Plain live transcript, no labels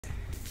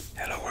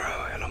Hello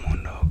world, hello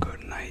mundo,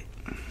 good night.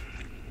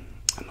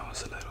 I know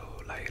it's a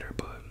little later,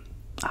 but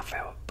I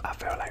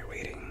felt like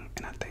reading,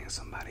 and I think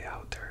somebody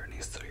out there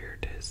needs to hear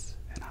this,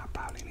 and I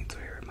probably need to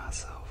hear it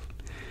myself.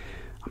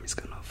 I'm just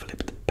gonna flip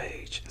the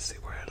page and see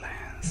where it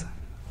lands.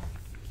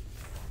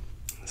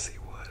 See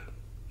what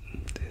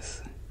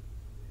this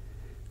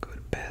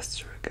good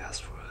pastor got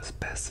for us.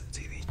 Pastor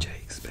TV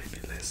Jakes,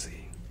 baby. Let's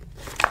see.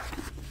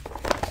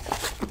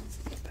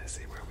 Let's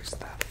see where we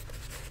stop.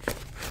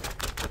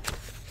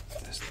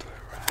 Let's do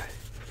it right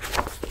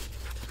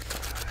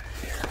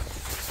here.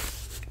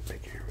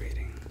 Begin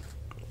reading.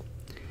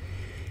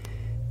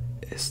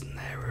 It's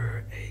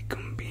never a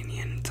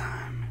convenient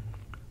time.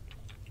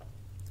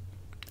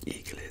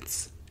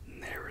 Eaglets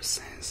never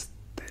sense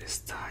that it's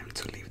time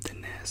to leave the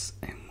nest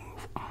and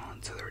move on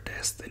to their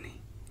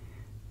destiny,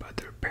 but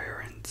their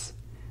parents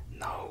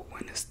know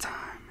when it's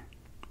time.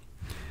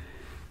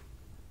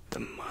 The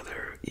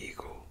mother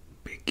eagle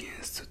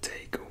begins to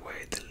take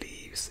away the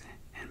leaves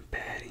and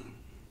padding.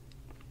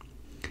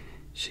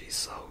 She's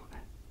so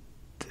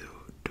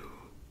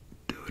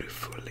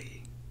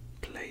dutifully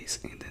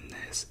placed in the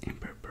nest in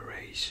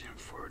preparation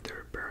for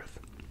their birth.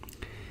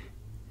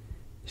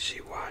 She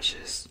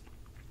watches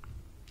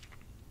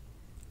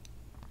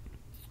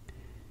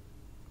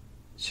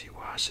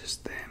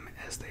them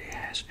as they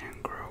hatch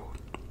and grow.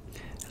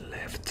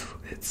 Left to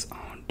its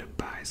own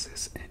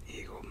devices, an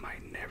eagle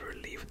might never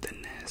leave the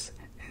nest,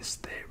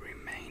 instead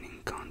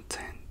remaining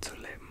content to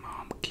let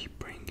mom keep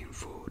bringing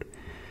food.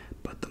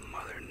 But the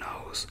mother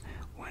knows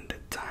when the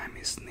time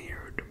is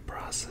near. The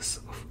process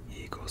of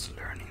eagles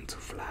learning to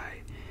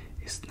fly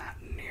is not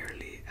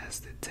nearly as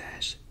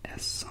detached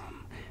as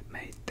some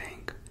may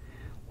think.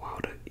 While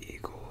the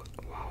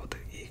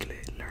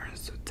eaglet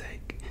learns to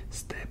take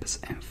steps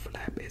and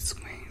flap its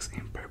wings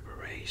in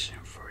preparation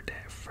for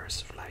that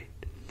first flight,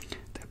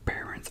 the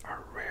parents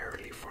are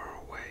rarely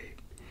far away.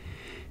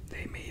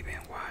 They may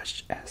even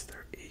watch as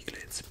their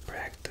eaglets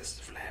practice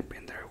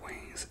flapping their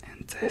wings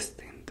and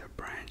testing the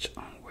branch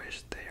on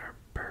which they are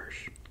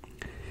perched.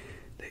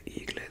 The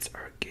eaglets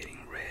are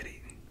getting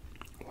ready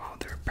while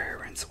their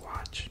parents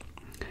watch.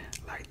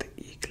 Like the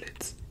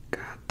eaglets,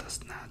 God does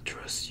not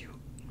trust you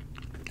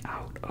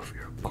out of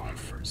your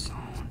comfort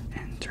zone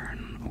and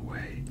turn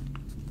away.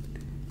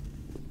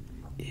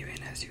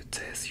 Even as you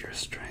test your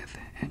strength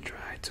and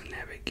try to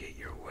navigate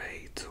your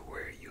way to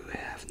where you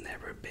have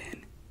never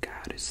been,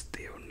 God is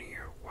still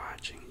near,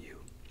 watching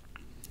you.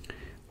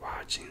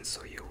 Watching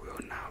so you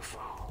will not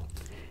fall.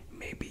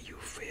 Maybe you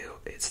feel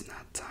it's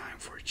not time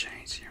for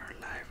change in your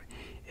life.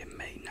 It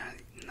may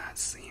not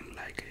seem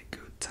like a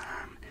good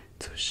time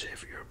to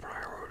shift your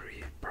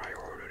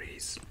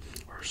priorities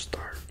or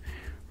start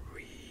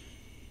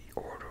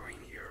reordering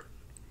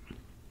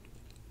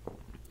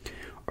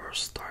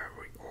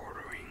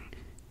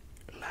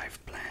life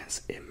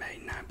plans. It may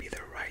not be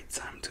the right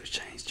time to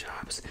change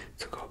jobs,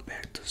 to go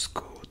back to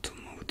school, to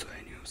move to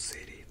a new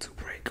city, to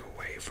break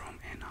away from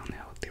an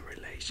unhealthy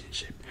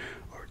relationship,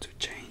 or to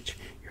change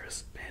your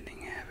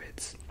spending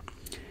habits.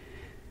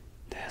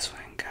 That's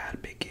when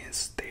God begins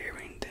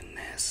steering the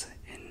nest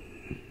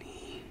and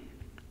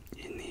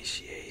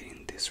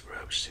initiating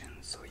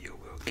disruption so you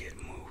will get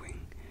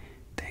moving.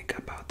 Think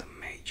about the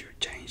major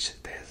changes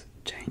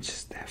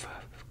that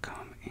have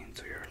come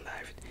into your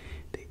life.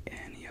 Did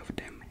any of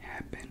them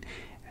happen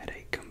at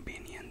a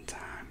convenient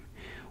time?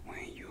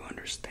 When you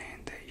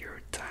understand that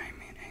your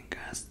timing and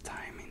God's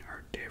timing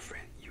are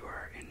different, you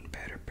are in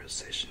better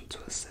position to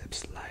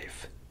accept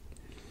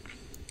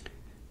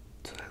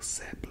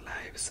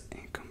life's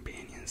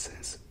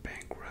inconveniences.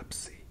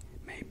 Bankruptcy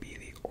may be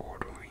the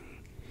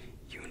ordering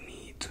you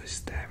need to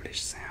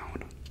establish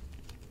sound.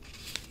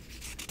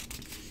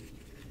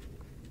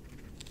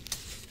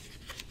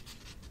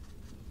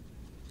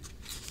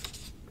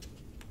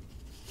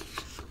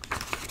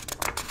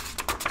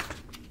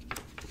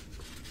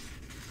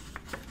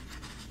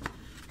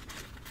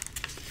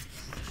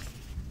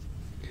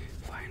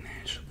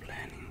 Financial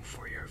planning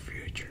for your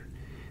future.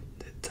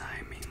 The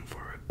timing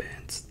for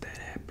events that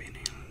happen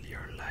in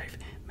your life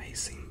may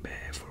seem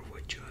bad for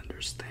what you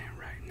understand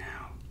right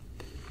now.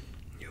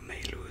 You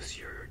may lose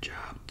your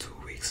job 2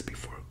 weeks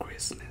before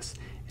Christmas,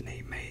 and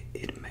it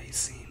may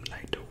seem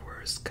like the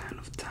worst kind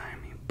of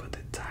timing, but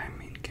the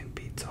timing can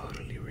be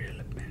totally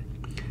relevant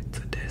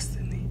to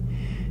destiny.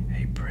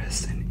 A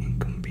present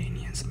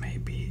inconvenience may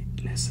be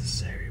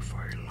necessary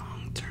for a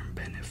long-term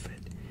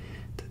benefit.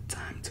 The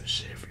time to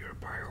shift your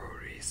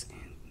priorities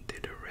in the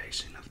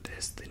direction of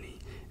destiny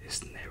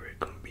is never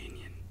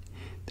convenient.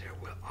 There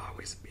will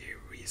always be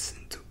a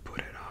reason to put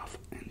it off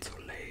until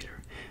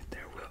later.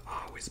 There will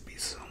always be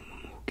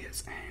someone who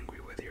gets angry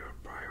with your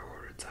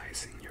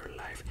prioritizing your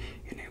life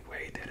in a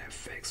way that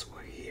affects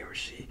what he or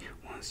she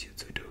wants you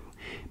to do.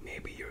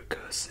 Maybe your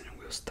cousin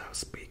will stop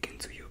speaking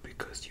to you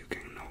because you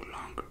can no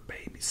longer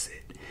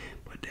babysit,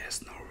 but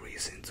there's no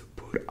reason to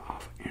put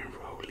off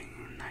enrolling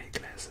in night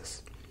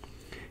classes.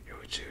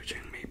 Your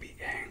children may be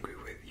angry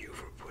with you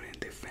for putting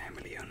the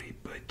family on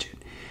a budget,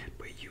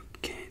 but you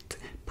can't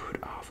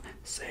put off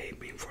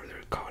saving for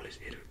their college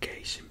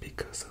education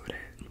because of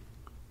that.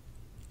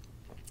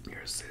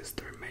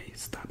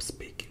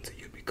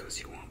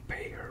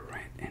 pay her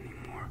rent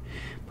anymore,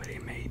 but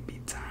it may be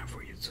time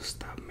for you to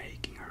stop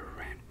making her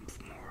rent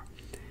more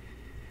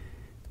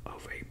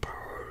of a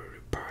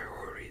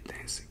priority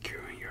than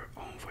securing your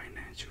own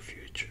financial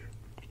future.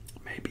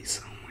 Maybe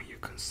someone you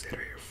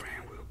consider your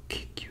friend will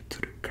kick you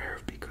to the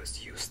curb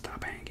because you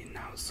stop hanging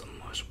out so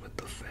much with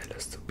the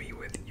fellas to be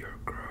with your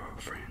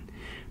girlfriend.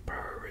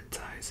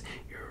 Prioritize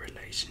your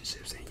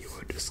relationships and you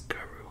will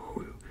discover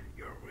who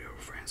your real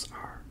friends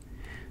are.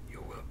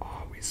 You will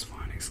always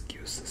find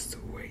excuses to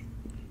wait.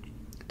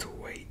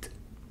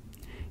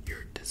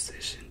 Your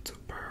decision to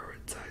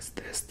prioritize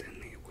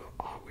destiny will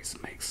always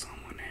make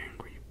someone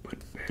angry, but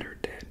better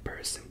that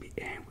person be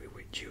angry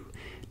with you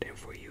than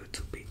for you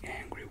to be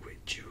angry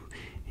with you.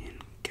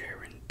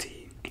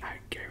 I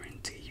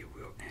guarantee you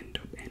will end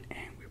up an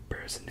angry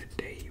person the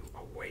day you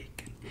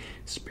awaken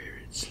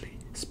spiritually,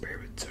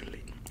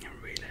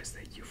 and realize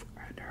that you've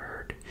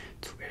adhered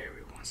to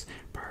everyone's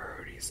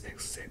priorities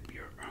except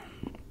your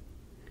own.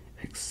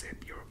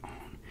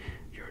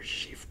 Your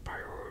chief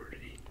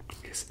priority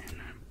is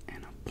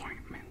an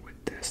appointment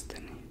with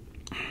destiny.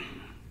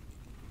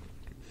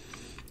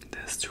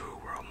 That's true,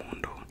 world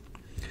mundo.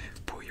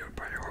 Put your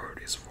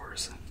priorities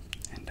first,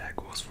 and that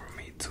goes for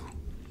me too.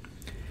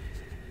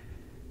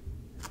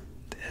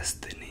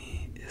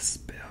 Destiny is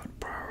spelled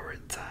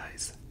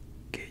prioritize.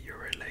 Get your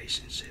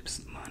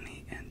relationships,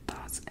 money, and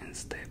thoughts in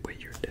step with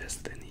your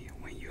destiny.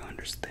 When you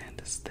understand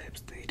the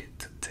steps needed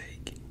to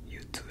take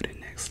you to the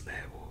next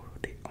level,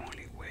 the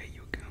only way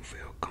you can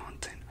feel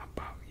content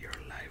about your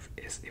life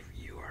is if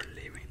you are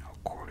living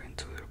according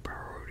to the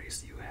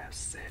priorities you have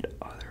set.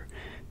 Other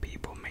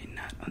people may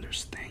not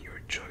understand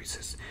your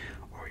choices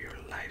or your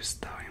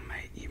lifestyle and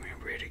may even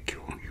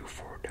ridicule you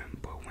for them,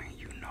 but when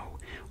you know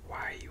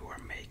why you are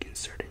making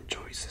certain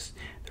choices,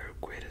 their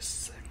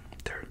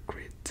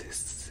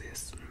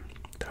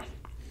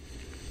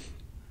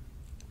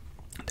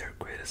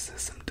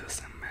criticism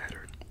doesn't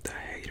matter. The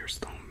haters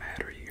don't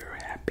matter. Your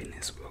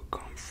happiness will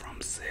come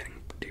from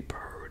setting the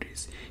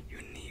priorities you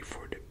need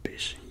for the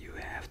vision you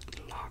have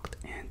locked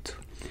into.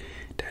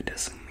 That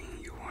doesn't mean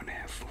you won't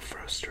have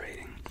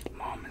frustrating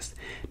moments.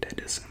 That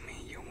doesn't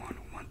mean you won't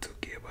want to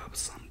give up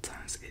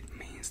sometimes. It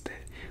means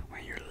that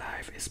when your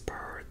life is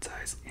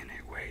prioritized in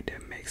a way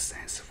that makes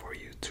sense for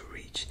you to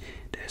reach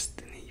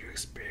destiny, you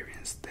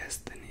experience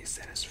destiny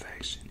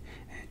satisfaction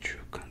and true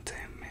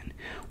contentment,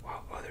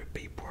 while other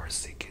people are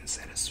seeking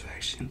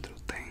satisfaction through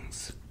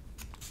things.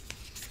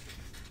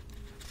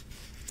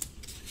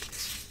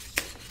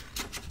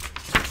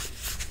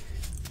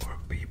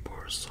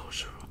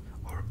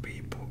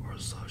 Or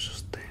social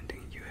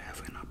standing, you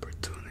have an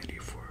opportunity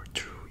for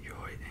true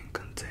joy and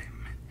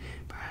contentment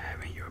by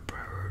having your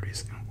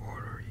priorities in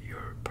order.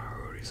 Your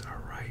priorities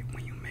are right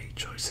when you make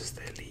choices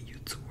that lead you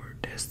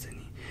toward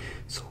destiny.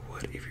 So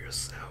what if your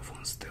cell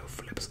phone still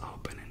flips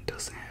open and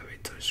doesn't have a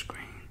touch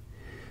screen?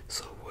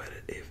 So what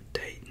if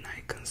date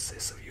night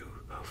consists of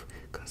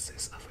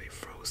a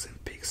frozen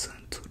pizza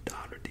and $2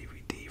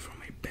 DVD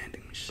from a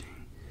vending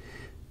machine?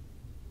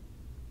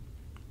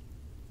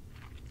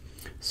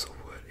 So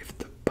what if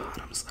the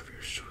bottoms of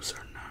your shoes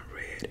are not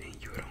red and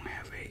you don't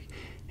have a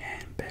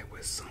handbag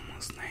with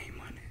someone's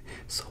name on it?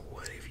 So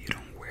what if you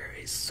don't wear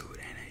a suit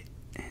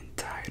and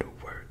tie to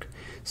work?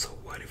 So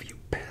what if you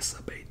pass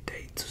up a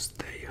date to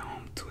stay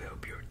home to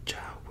help your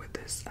child with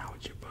his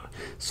algebra?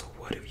 So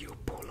what if you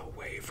pull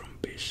away from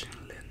visionless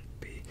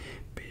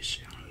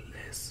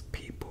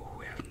people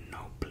who have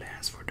no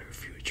plans for their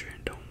future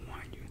and don't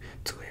want you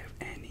to have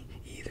any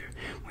either?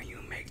 When you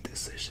make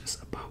decisions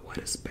about what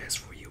is best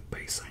for you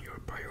based on your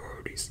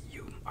priorities,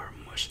 you are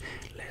much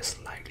less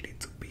likely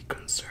to be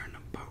concerned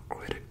about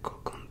critical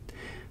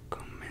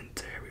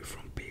commentary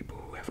from people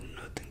who have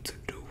nothing to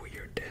do with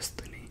your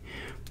destiny.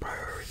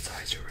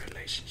 Prioritize your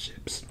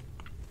relationships.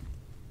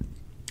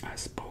 I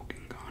spoke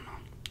in Ghana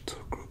to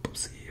a group of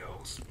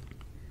CEOs,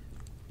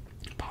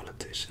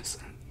 politicians,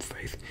 and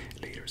faith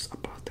leaders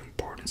about the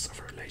importance of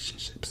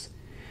relationships.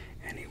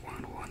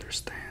 Anyone who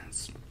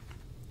understands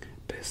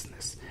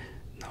business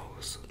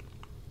knows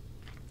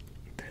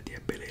that the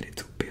ability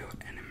to build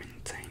and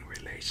maintain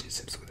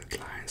relationships with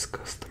clients,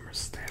 customers,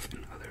 staff,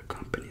 and other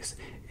companies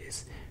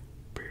is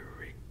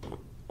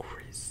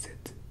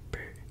prerequisite.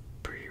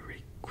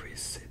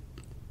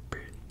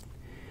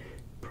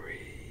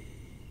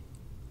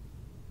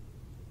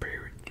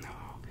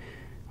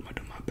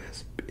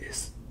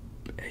 Is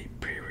a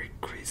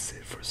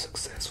prerequisite for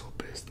successful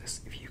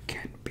business. If you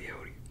can't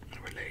build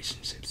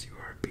relationships, you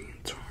are being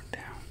torn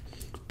down.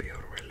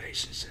 Build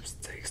relationships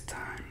takes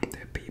time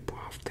that people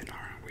often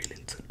aren't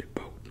willing to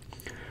devote,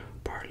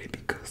 partly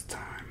because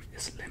time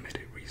is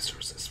limited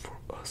resources for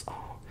us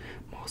all.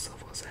 Most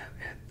of us have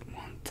at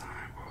one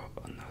time or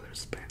another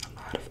spent a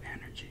lot of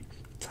energy,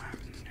 time,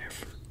 and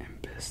effort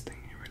investing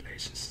in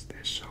relationships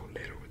that show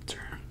little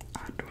return.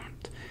 I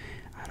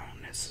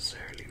don't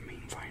necessarily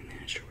mean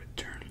financial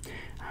return.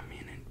 I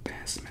mean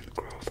advancement,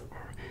 growth,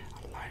 or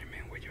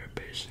alignment with your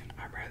vision.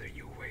 I'd rather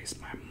you waste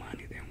my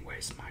money than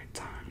waste my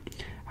time.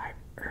 I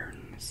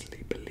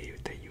earnestly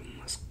believe that you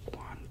must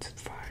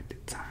quantify the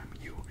time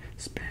you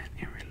spend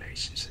in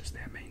relationships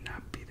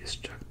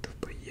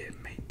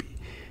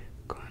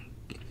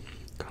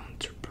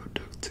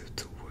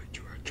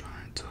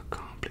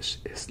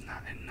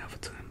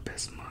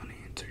invest money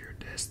into your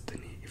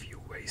destiny if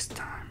you waste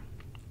time.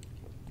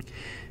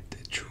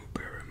 The true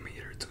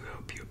barometer to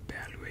help you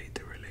evaluate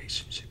the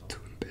relationship to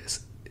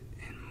invest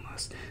in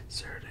must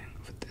certain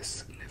of this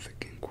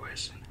significant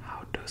question: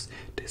 how does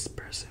this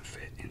person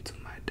fit into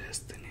my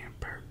destiny and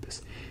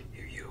purpose?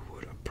 If you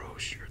would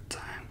approach your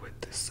time with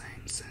the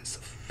same sense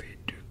of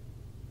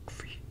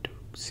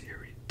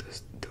fiduciary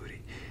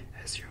duty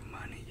as your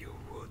money, you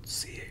would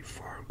see a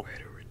far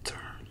greater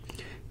return.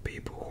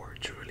 People who are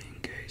truly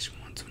engaged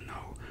want to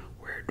know,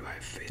 where do I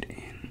fit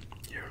in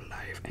your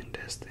life and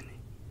destiny?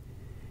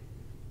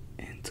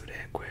 And to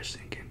that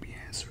question can be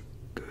answered: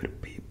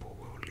 good people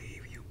will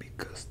leave you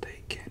because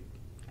they can't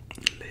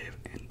live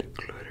in the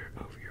clutter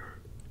of your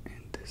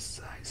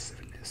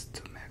indecisiveness.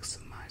 To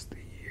maximize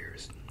the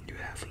years you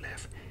have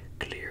left,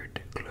 clear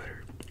the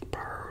clutter.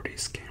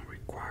 Priorities can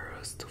require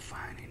us to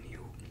find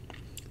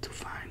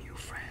new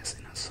friends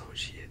and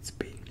associates.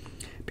 Be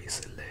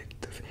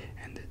selective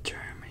and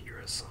determine your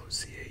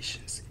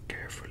associations.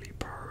 Carefully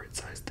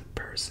prioritize the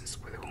persons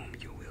with whom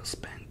you will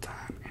spend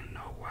time and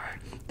know why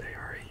they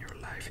are in your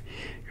life.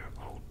 Your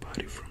old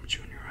buddy from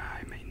junior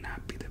high may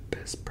not be the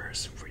best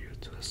person for you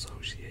to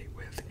associate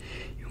with.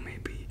 You may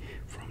be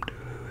from the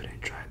hood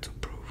and try to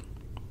prove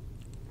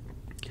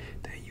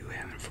that you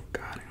haven't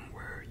forgotten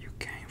where you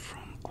came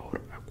from. Old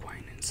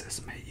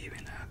acquaintances may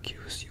even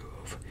accuse you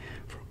of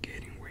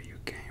forgetting where you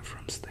came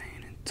from.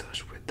 Staying in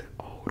touch with the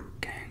old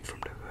gang from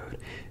the hood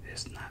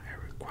is not a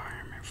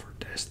requirement for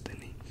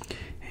destiny,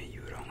 and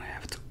you don't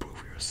have to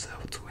prove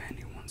yourself to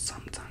anyone.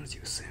 Sometimes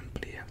you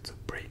simply have to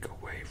break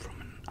away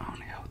from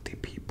unhealthy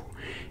people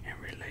and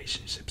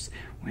relationships.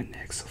 When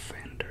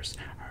ex-offenders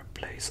are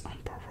placed on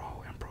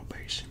parole and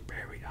probation,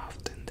 very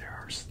often there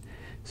are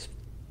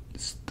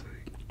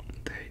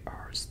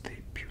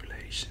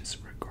stipulations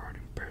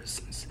regarding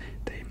persons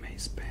they may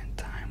spend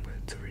time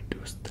with to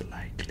reduce the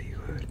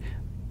likelihood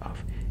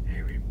of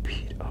a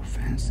repeat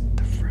offense.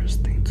 The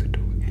first thing to do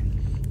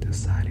in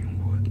deciding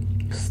what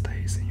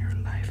stays in your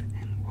life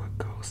and what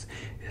goes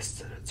is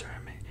to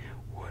determine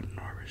what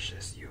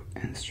nourishes you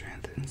and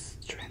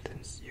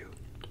strengthens you.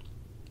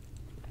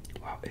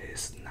 While it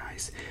is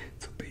nice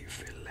to be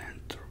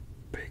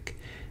philanthropic,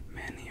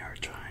 many are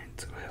trying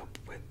to help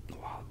with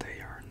while they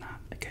are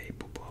not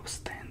capable of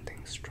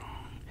standing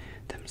strong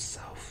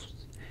themselves.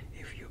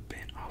 If you've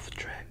been off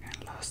track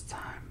and lost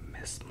time,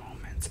 missed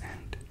moments,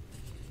 and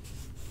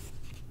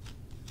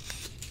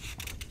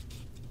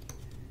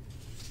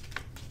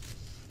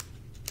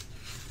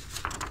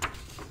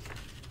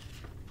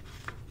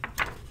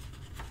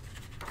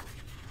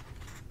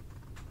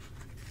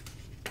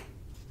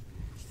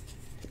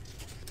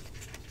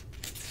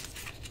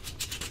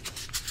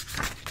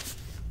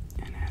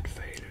had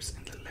failures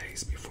and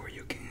delays before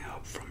you can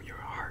help from your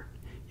heart,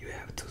 you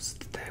have to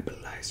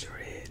stabilize your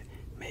head,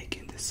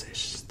 making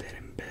decisions that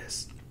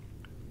invest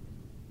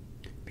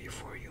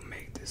before you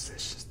make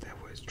decisions that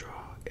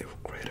withdraw, if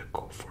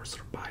critical for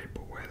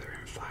survival, whether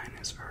in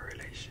finance or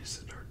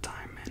relationships or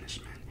time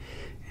management.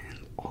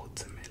 And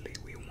ultimately,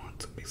 we want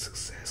to be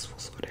successful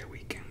so that we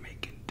can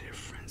make a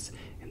difference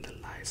in the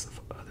lives of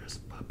others.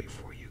 But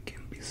before you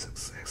can be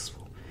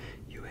successful,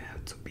 you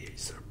have to be a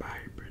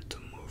survivor. To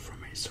move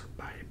from a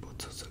survival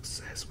to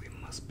success, we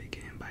must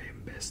begin by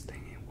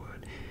investing in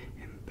what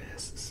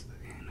invests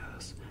in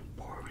us.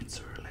 Pour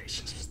into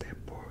relationships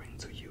that pour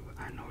into you.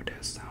 I know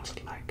that sounds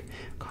like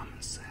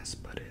common sense,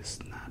 but it's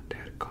not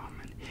that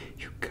common.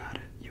 You got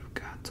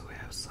to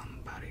have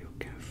somebody who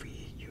can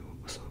feed you,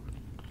 so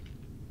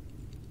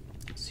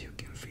you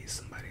can feed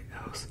somebody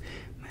else.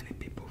 Many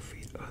people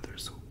feed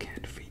others who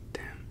can't feed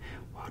them,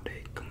 while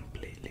they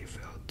completely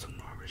fail to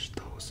nourish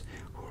those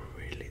who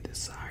really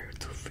desire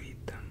to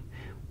feed them.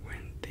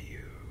 When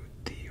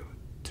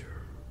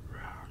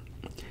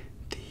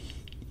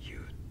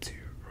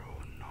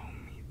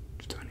Deuteronomy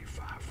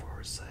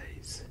 25:4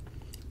 says,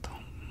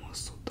 "Don't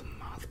muzzle the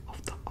mouth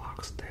of the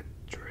ox that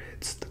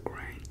dreads the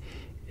grain."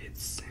 It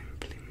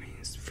simply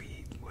means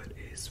feed what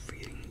is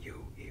feeding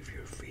you. If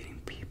you're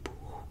feeding people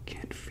who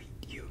can't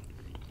feed you,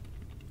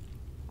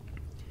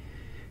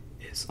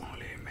 it's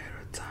only a matter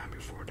of time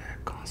before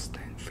that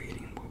constant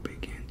feeding will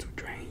begin to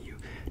drain you.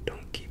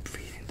 Don't keep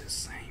feeding the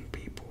same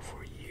people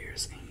for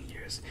years and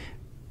years.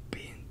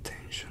 Be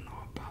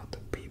intentional about the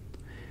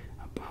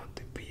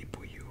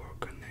people you are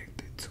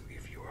connected to.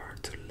 If you are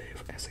to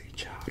live as a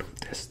child of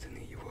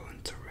destiny, you will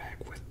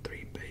interact with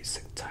three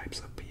basic types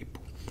of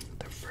people.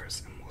 The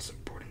first and most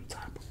important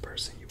type of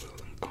person you will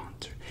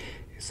encounter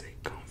is a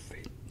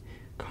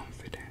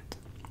confidant.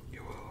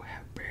 You will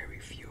have very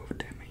few of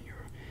them in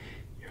your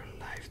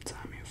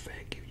lifetime. In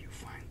fact, if you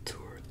find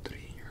two or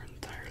three in your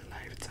entire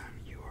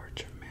lifetime, you are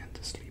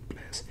tremendously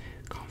blessed.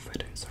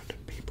 Confidants are the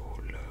people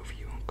who love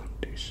you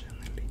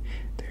unconditionally.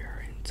 They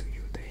are into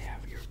you. They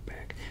have your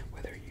back.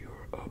 Whether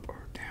you're up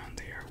or down,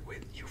 they are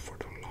with you for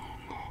the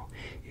long haul.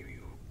 If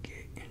you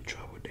get in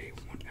trouble, they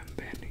won't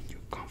abandon you.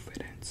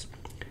 Confidence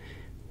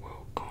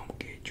will come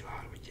get you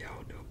out of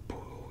jail. They'll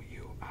pull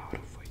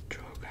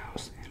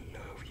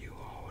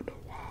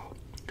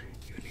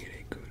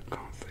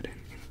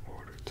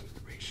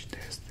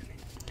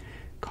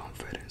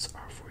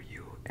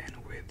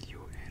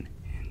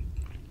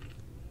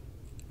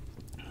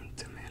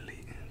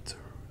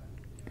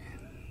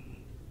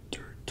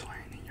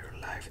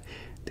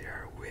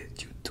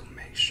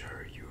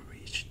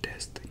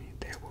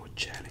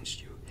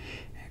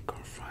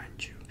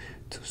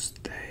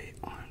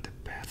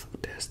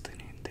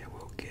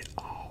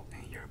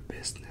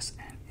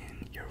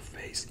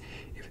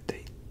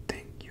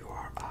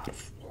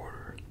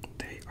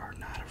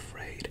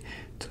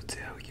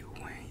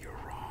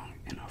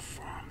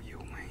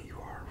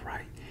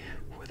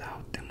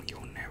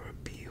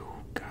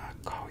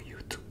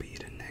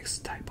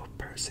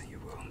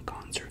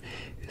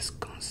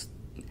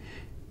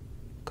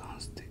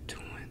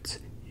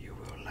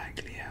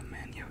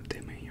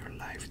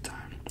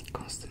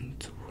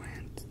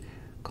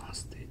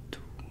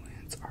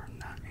constituents are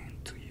not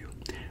into you.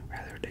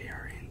 Rather, they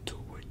are into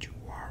what you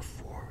are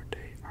for.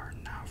 They are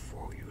not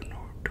for you,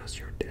 nor does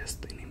your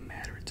destiny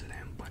matter to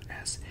them. But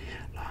as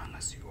long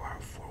as you are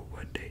for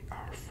what they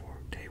are for,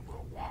 they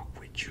will walk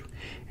with you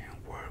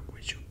and work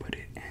with you. But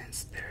it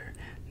ends there.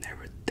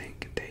 Never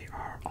think they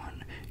are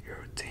on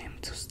your team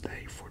to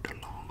stay for the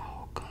long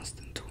haul.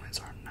 Constituents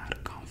are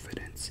not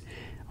confidence.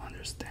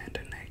 Understand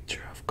the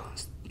nature of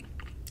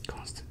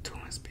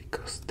constituents,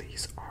 because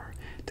these are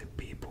the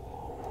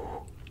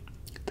people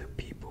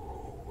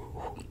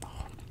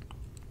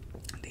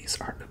these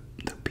are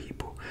the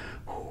people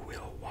who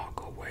will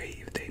walk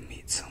away if they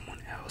meet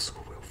someone else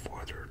who will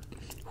further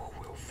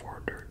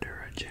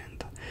their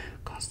agenda.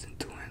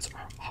 Constituents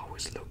are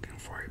always looking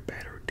for a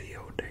better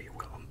deal. They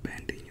will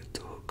abandon you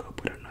to hook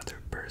up with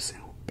another person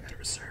who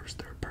better serves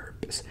their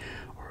purpose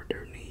or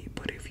their need.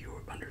 But if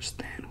you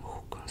understand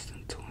who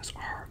constituents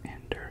are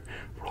and their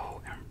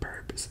role and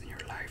purpose in your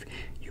life,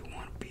 you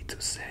won't be too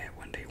sad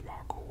when they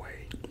walk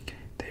away.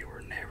 They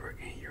were never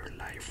in your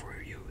life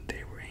for you.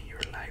 They were in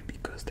your life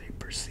because they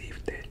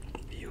perceived that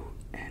you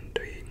and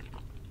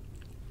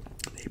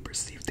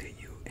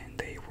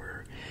they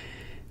were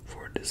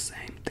for the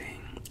same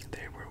thing.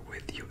 They were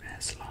with you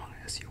as long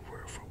as you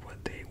were for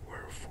what they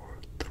were for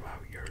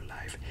throughout your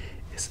life.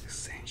 It's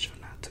essential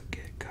not to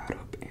get caught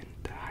up in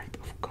the hype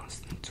of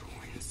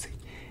constituency.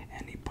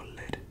 Any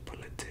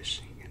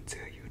politician can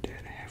tell you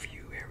that. Have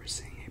you ever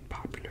seen a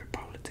popular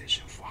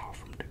politician fall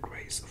from the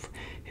grace of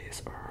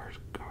his or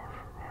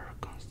her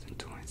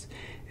constituents?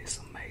 It's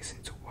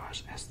amazing to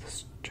watch as the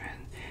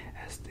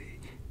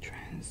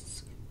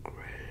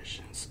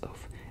transgressions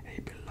of a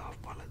beloved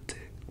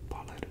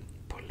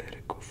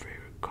political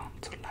figure come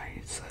to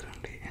light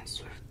suddenly and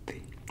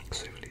swiftly.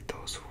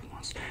 Those who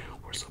once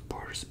were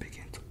supporters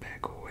begin to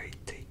back away.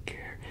 Take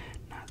care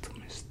not to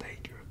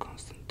mistake your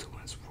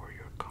constituents for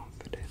your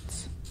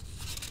confidence.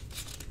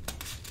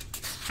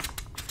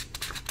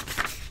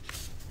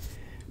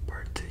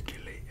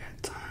 Particularly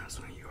at times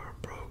when you are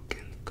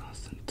broken,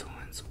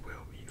 constituents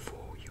will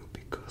fool you,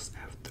 because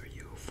after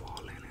you've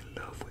fallen in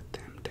love with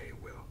them, they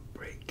will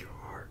break your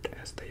heart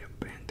as they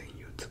abandon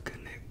you to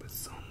connect with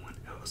someone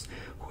else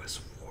who is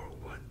for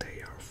what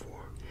they are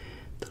for.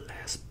 The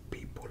last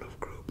people of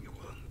group you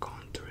will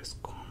encounter is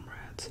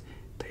comrades.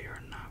 They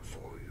are not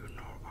for you,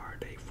 nor are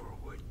they for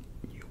what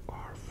you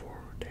are for.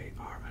 They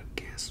are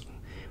against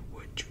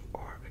what you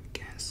are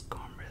against.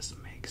 Comrades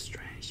make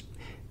strange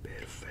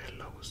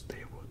bedfellows.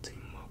 They will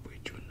team up with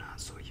you not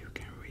so you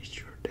can reach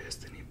your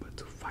destiny, but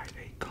to fight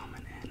a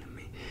common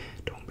enemy.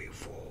 Don't be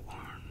fooled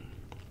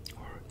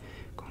or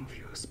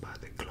confused by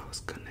the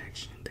close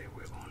connection. They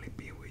will only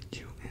be with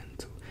you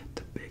until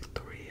the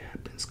victory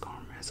happens.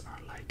 Comrades are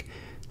like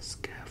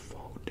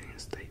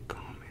scaffoldings. They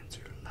come into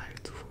your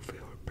life to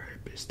fulfill a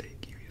purpose. They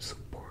give you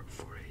support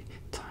for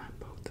a time,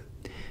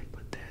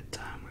 but that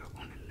time will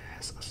only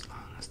last as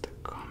long as the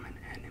common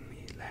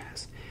enemy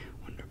lasts.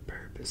 When the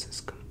purpose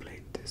is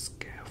complete, this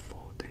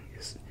scaffolding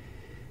is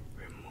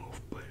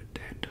removed, but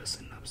that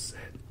doesn't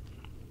upset.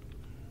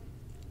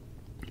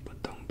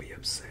 But don't be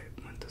upset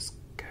when the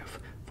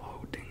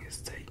scaffolding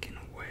is taken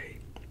away,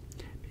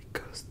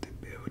 because the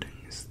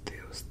building is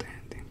still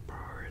standing.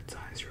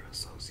 Prioritize your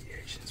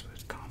associations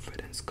with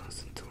confidence.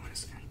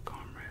 Constituents and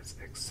comrades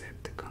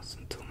expect the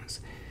constituents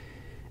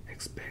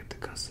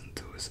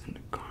and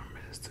the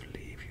comrades to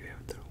leave you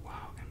after a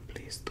while, and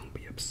please don't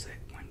be upset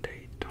when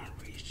they don't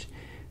reach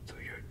to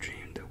your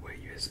dream the way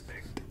you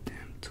expected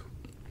them to,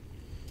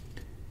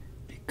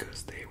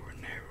 because they were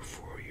never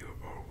for you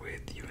or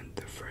with you in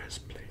the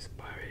first place.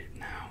 By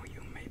now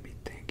you may be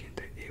thinking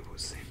that it would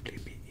simply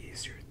be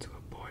easier to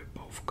avoid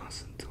both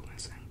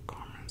constituents and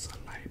comrades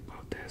alike,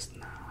 but that's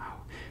not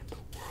how the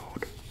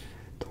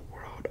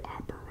world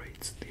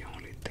operates. The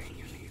only thing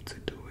you need to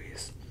do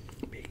is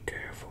be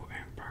careful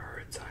and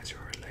prioritize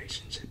your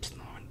relationships,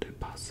 knowing the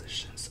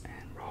positions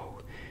and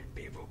role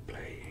people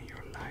play in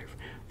your life.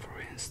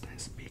 For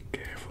instance, be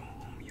careful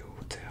whom you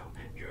tell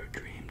your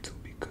dream to,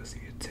 because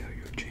if you tell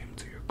your dream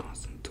to your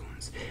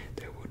constituents,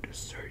 they will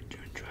desert you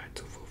and try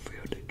to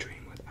fulfill the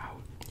dream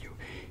without you.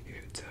 If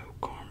you tell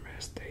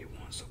comrades, they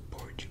won't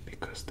support you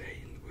because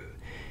they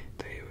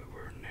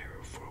were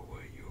never for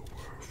what you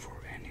were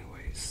for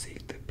anyway.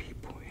 Seek the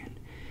people in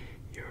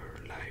your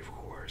life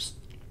who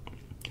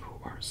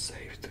are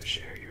safe to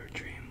share your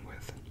dream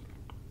with.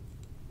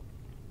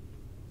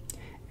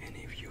 And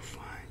if you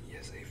find,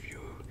 if you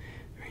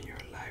in your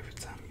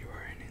lifetime you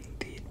are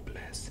indeed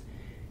blessed,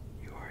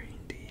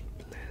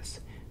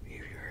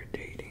 if you are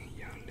dating a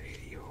young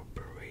lady who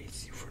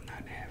berates you for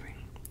not having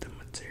the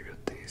material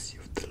things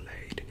you've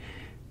delayed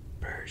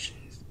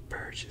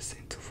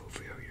purchasing to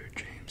fulfill your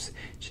dreams,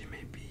 she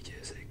may be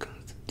just a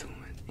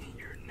constituent in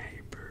your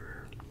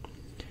neighbor.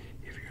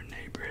 If your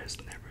neighbor has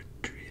never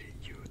treated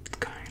you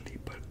kindly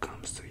but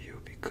comes to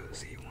you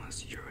because he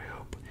wants your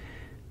help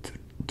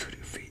to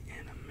defeat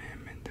an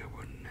amendment that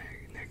will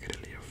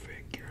negatively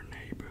affect your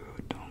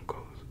neighborhood,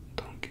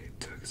 don't get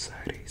too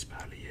excited. He's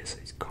probably is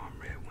a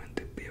comrade when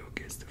the bill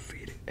gets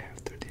defeated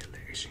after the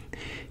election.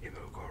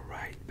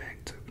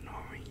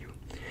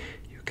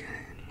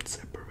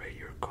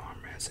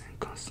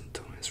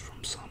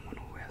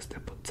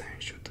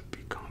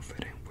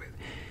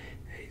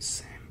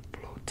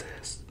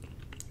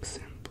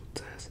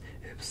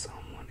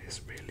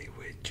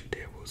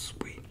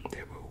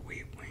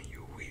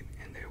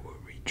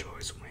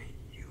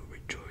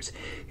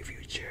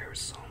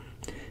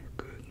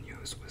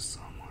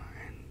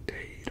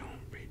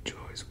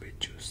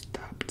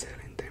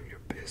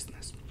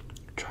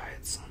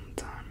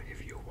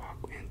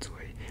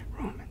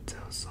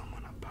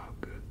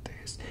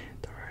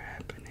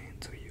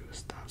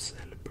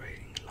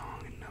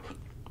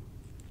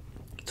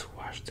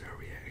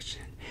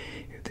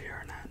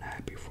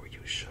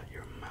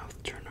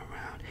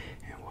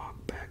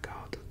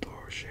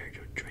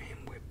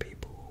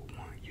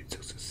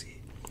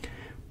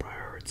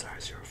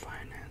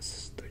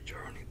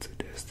 journey to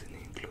destiny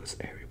includes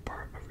every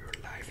part of your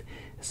life,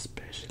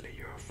 especially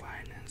your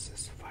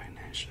finances.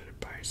 Financial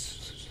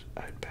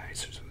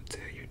advisors will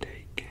tell you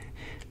they can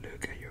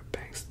look at your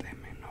bank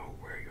statement, know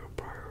where your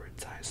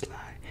priorities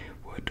lie.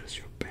 What does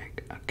your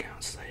bank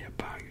account say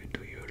about you?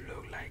 Do you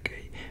look like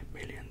 $1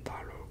 million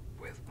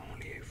with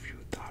only a few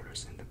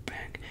dollars in the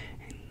bank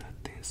and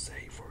nothing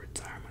saved for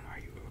retirement? Are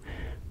you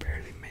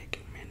barely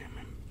making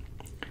minimum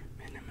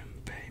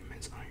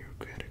payments on your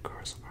credit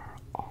cards? Are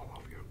all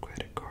of your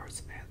credit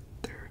cards at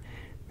their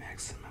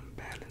maximum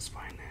balance?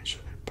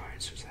 Financial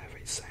advisors have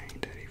a saying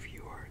that if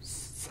you are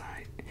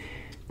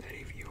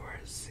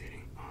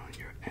sitting on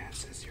your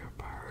assets, your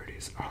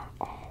priorities are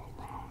all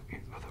wrong.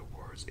 In other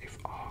words, if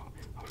all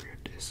of your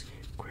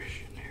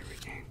discretionary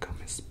income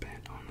is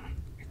spent on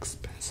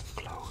expensive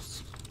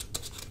clothes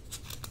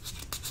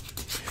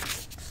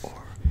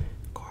or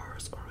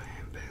cars or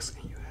handbags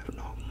and you have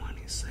no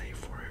money saved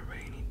for a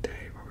rainy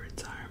day or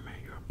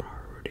retirement, your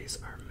priorities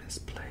are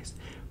misplaced.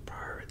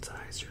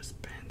 Prioritize your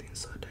spending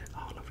so that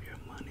all of your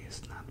money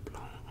is not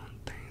blown on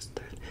things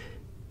that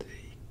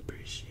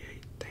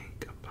depreciate.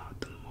 Think about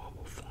the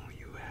mobile phone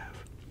you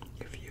have.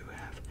 If you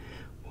have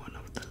one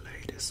of the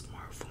latest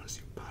smartphones,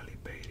 you probably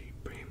paid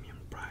a premium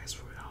price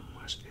for how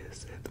much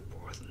is it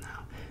worth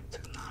now.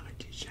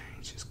 Technology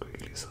changes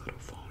quickly, so the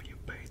phone you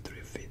paid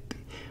 $350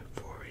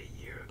 for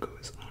a year ago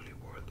is only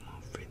worth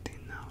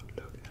 $150 now.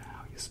 Look at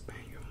how you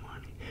spend your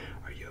money.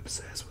 Are you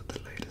obsessed with the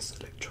latest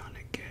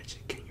electronic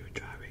gadget? Can you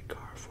drive a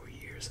car for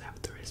years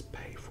after it's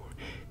paid for?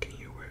 Can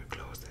you wear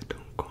clothes that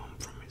don't come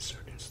from a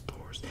certain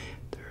stores?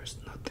 There's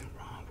nothing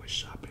wrong with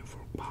shopping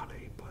for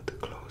quality, but the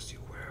clothes you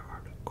wear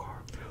are the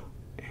car,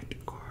 and the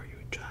car you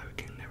drive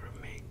can never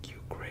make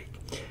you great.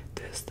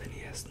 Destiny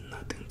has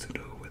nothing to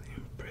do with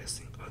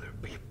impressing other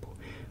people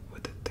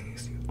with the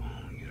things you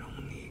own. You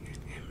don't need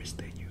an image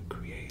that you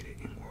created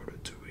in order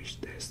to reach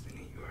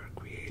destiny. You are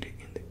created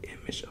in the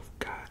image of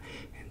God,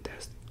 and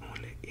that's the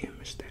only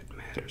image that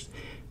matters.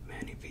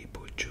 Many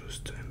people choose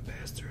to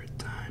invest their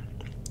time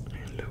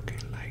in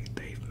looking like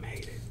they've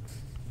made it,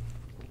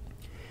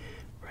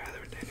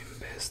 rather than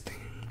investing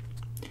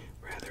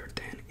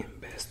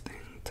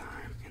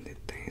time in the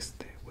things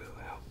that will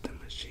help them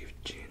achieve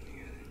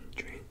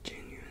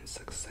genuine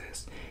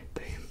success.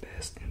 They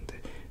invest in the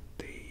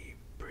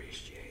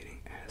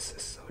depreciating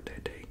assets so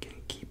that they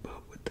can keep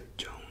up with the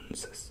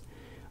Joneses,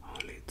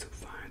 only to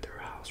find their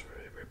house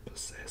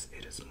repossessed.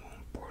 It is more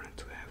important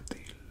to have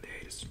the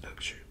latest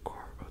luxury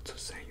car or to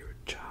send your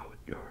child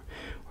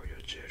or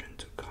your children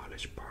to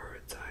college.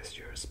 Prioritize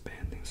your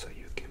spending so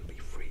you can be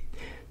free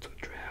to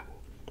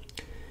travel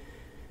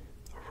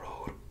a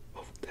road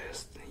of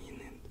destiny.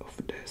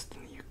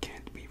 You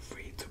can't be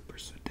free to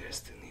pursue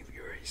destiny if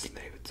you're a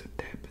slave to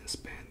debt and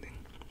spending.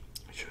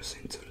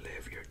 Choosing to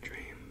live your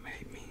dream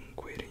may mean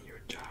quitting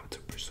your job to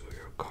pursue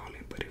your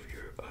calling, but if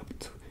you're up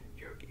to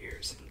your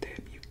ears in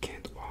debt, you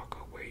can't walk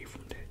away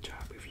from that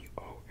job. If you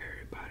owe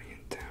everybody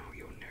in town,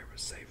 you'll never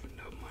save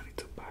enough money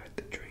to buy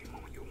the dream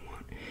home you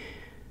want.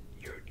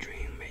 Your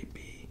dream may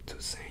be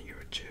to send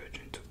your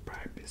children to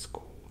private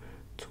school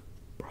to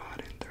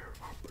broaden their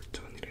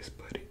opportunities,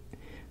 but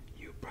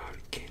you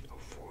probably can't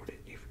afford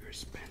it if you're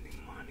spending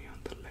money on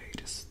the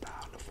latest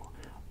style of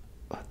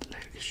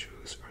athletic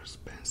shoes or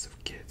expensive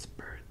kids'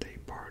 birthday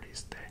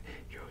parties that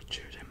your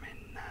children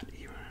may not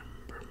even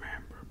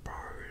remember.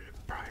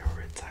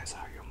 Prioritize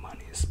how your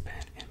money is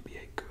spent and be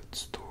a good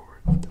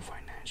steward of the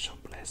financial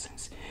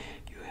blessings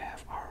you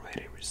have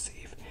already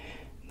received,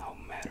 no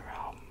matter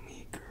how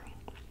meager.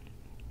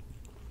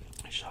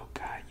 Show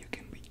God you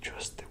can be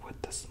trusted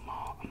with the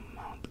small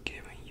amount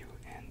given you,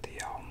 and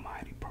the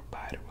Almighty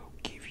Provider will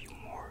give you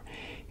more.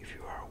 If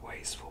you are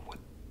wasteful with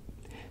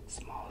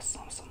small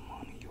sums of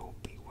money, you'll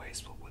be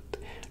wasteful with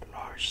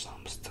large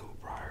sums too.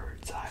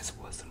 Prioritize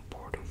what's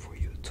important for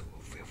you to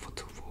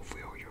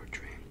fulfill your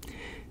dream.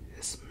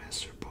 It's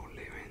miserable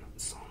living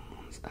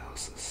someone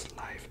else's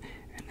life,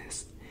 and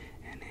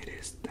it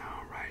is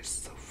downright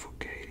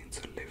suffocating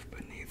to live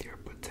beneath your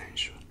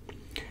potential.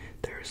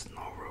 There is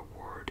no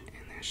reward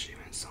in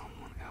achieving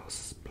someone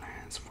else's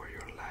plans for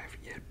your life,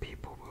 yet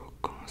people will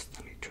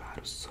constantly try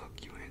to suck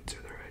you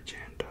into their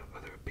agenda.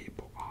 Other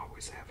people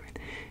always have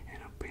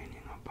an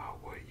opinion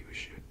about what you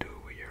should do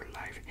with your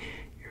life.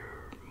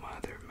 Your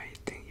mother may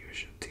think you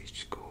should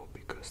teach school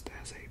because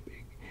that's a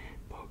big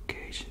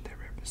vocation that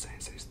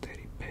represents a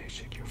steady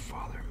paycheck. Your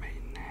father may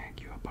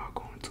nag you about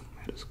going to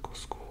medical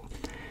school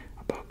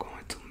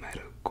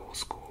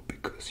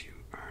because you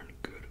earn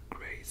good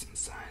grades in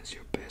science.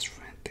 Your best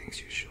friend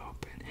thinks you should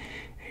open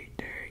a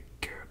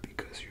daycare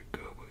because you're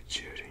good with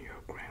children.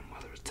 Your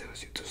grandmother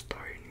tells you to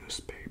start a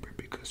newspaper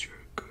because you're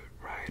a good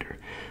writer.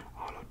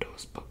 All of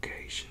those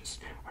vocations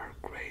are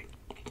great,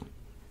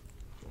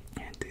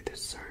 and the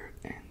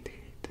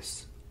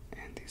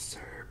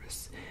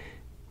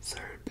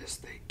service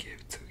they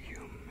give to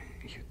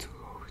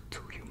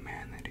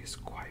humanity is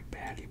quite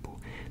valuable.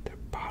 The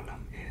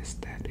problem is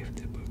that if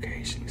the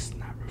vocation is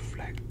not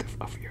reflective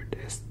of your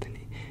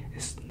destiny,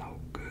 it's no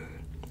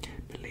good.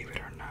 Believe it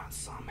or not,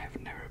 some have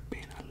never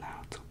been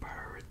allowed to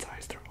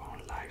prioritize their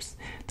own lives.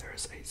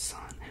 There's a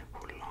son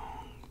who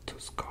longs to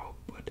school,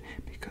 but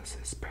because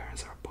his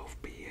parents are both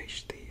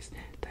PhDs,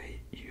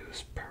 they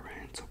use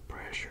parental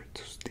pressure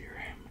to steer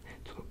him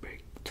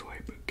to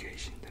a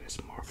vocation that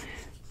is more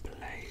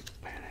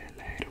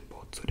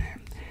palatable to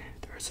them.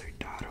 There's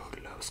a daughter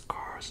who loves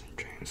cars and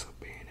dreams of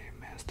being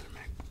a master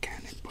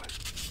mechanic, but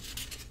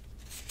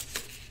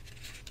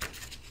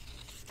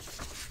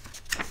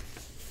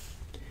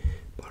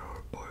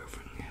her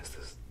boyfriend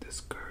has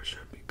discouraged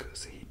her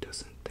because he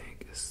doesn't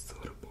think it's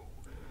suitable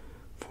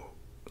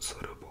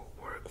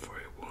work for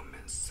a woman.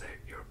 Set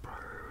your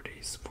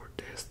priorities for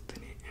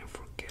destiny and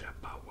forget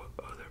about what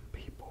other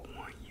people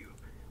want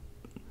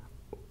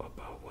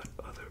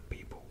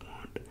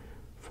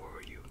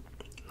for you.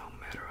 No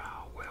matter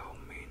how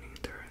well-meaning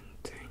their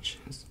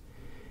intentions,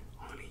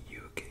 only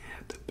you can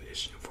have the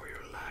vision for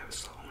your life,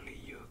 so only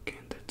you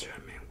can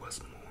determine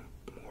what's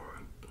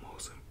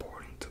most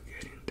important to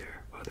getting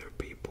there. Other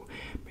people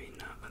may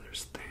not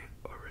understand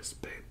or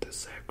respect the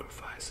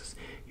sacrifices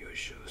you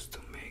choose to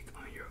make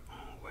on your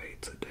own way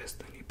to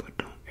destiny, but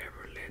don't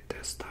ever let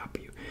that stop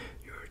you.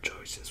 Your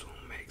choices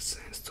won't make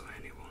sense to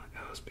anyone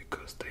else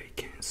because they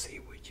can't see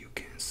what you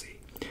can see.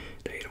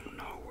 They don't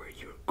know where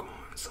you're going.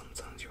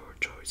 Sometimes your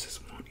choices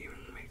won't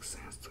even make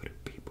sense to the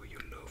people you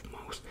love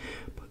most,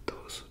 but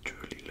those who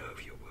truly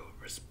love you will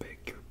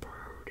respect your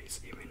priorities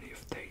even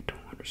if they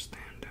don't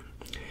understand them.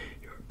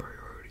 Your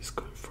priorities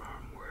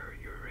confirm where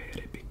you're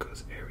headed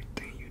because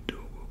everything you do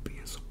will be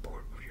in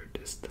support of your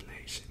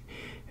destination.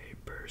 A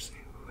person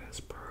who has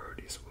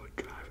priorities will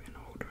drive an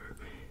older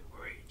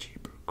or a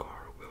cheaper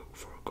car, will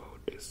forego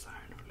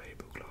designer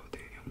label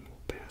clothing, and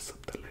will pass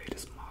up the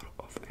latest model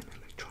of an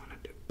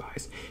electronic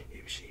device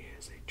if she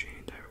has a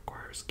dream that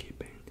requires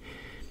keeping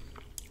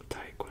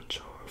tight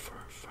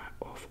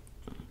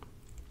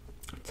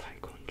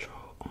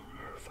control on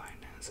her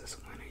finances.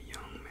 When a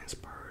young man's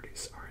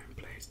priorities are in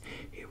place,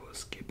 he will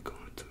skip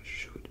going to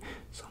shoot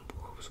some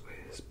hoops with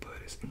his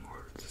buddies in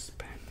order to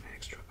spend an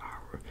extra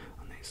hour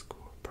on a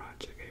school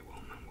project. A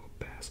woman will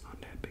pass on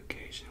that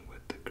vacation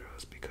with the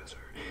girls because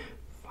her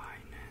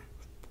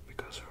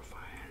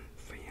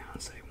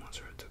fiance wants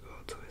her to go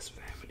to his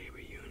family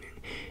reunion.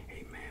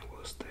 A man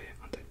will stay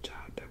on the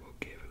job that will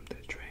give him the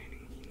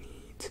training he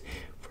needs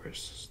for a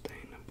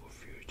sustainable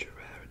future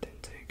rather than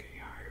take a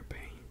higher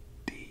paying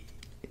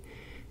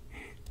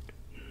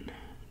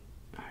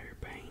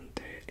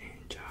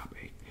job.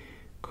 A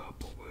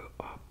couple will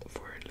opt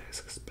for a less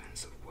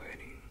expensive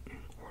wedding in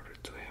order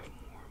to have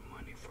more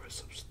money for a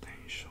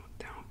substantial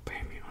down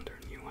payment on their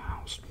new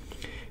house.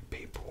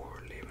 People who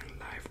are living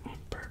life on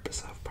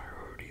purpose have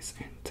priorities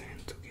and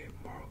tend to get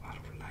more out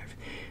of life.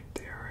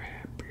 They are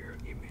happier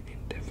even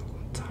in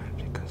difficult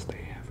times because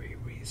they have a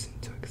reason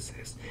to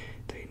exist.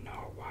 They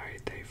know why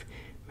they've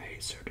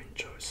made certain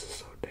choices,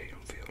 so they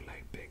don't feel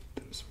like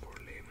victims for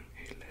living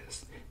a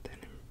less than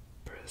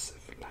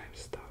impressive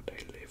lifestyle.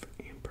 They live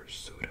in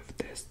pursuit of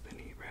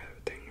destiny rather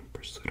than in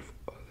pursuit of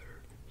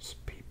others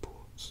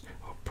people's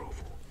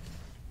approval.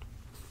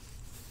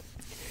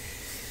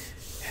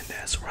 And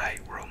that's right,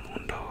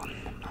 Romundo.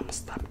 I'm gonna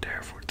stop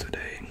there for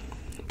today.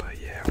 But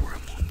yeah,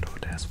 Romundo,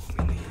 that's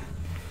what we need.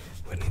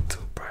 We need to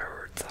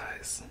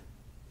prioritize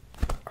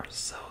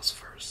ourselves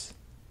first,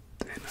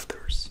 then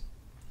others.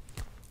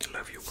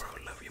 Love you, bro.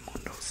 Love you,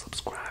 Mundo.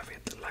 Subscribe,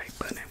 hit the